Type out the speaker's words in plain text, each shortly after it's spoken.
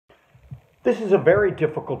This is a very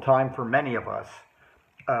difficult time for many of us.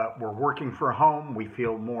 We're working from home. We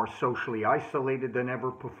feel more socially isolated than ever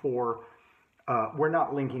before. We're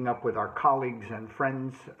not linking up with our colleagues and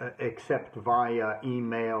friends except via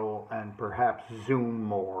email and perhaps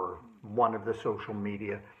Zoom or one of the social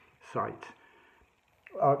media sites.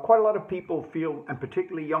 Quite a lot of people feel, and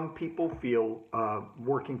particularly young people feel,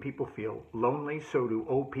 working people feel lonely. So do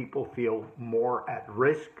old people feel more at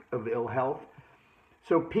risk of ill health.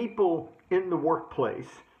 So people in the workplace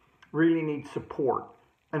really need support.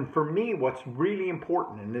 And for me, what's really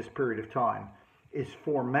important in this period of time is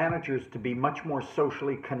for managers to be much more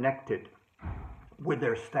socially connected with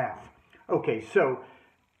their staff. Okay, so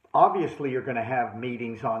obviously you're going to have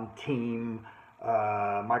meetings on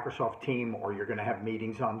Microsoft Team, or you're going to have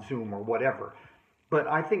meetings on Zoom or whatever. But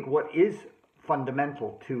I think what is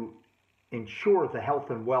fundamental to ensure the health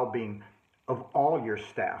and well-being of all your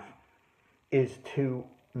staff is to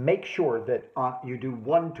make sure that you do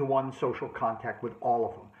one-to-one social contact with all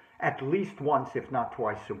of them, at least once, if not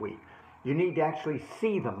twice a week. You need to actually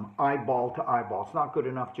see them eyeball to eyeball. It's not good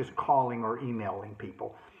enough just calling or emailing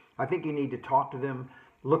people. I think you need to talk to them,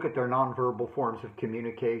 look at their nonverbal forms of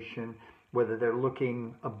communication, whether they're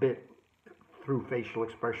looking a bit through facial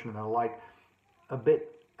expression and the like, a bit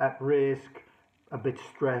at risk, a bit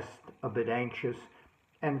stressed, a bit anxious,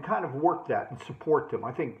 and kind of work that and support them.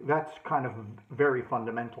 I think that's kind of very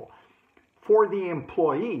fundamental. For the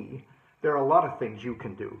employee, there are a lot of things you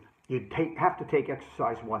can do. You have to take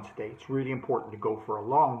exercise once a day. It's really important to go for a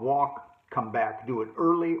long walk, come back, do it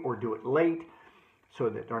early or do it late so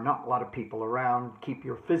that there are not a lot of people around. Keep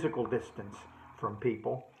your physical distance from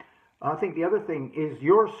people. I think the other thing is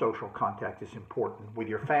your social contact is important with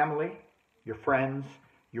your family, your friends,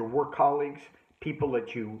 your work colleagues, people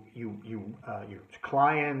that your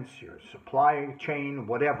clients, your supply chain,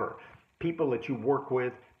 whatever, people that you work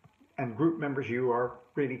with, and group members you are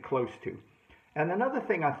really close to. And another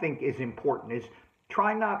thing I think is important is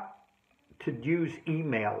try not to use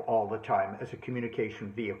email all the time as a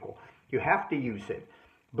communication vehicle. You have to use it,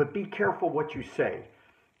 but be careful what you say,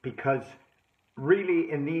 because really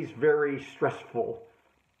in these very stressful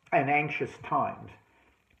and anxious times,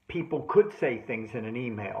 people could say things in an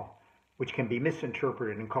email which can be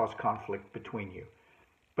misinterpreted and cause conflict between you.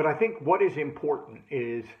 But I think what is important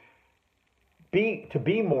is to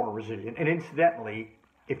be more resilient. And incidentally,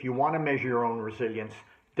 if you want to measure your own resilience,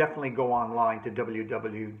 definitely go online to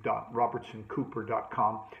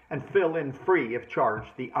www.robertsoncooper.com and fill in free of charge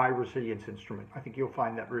the iResilience instrument. I think you'll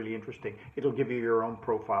find that really interesting. It'll give you your own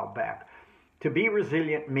profile back. To be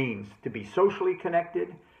resilient means to be socially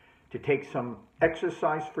connected, to take some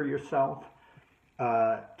exercise for yourself,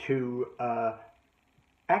 to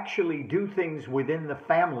actually do things within the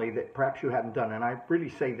family that perhaps you hadn't done. And I really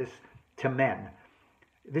say this to men.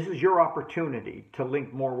 This is your opportunity to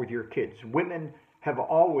link more with your kids. Women have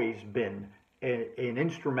always been an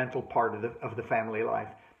instrumental part of the family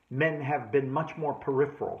life. Men have been much more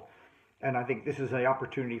peripheral. And I think this is an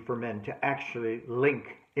opportunity for men to actually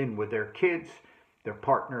link in with their kids, their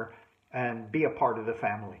partner, and be a part of the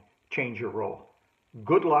family. Change your role.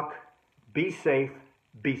 Good luck. Be safe.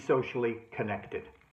 Be socially connected.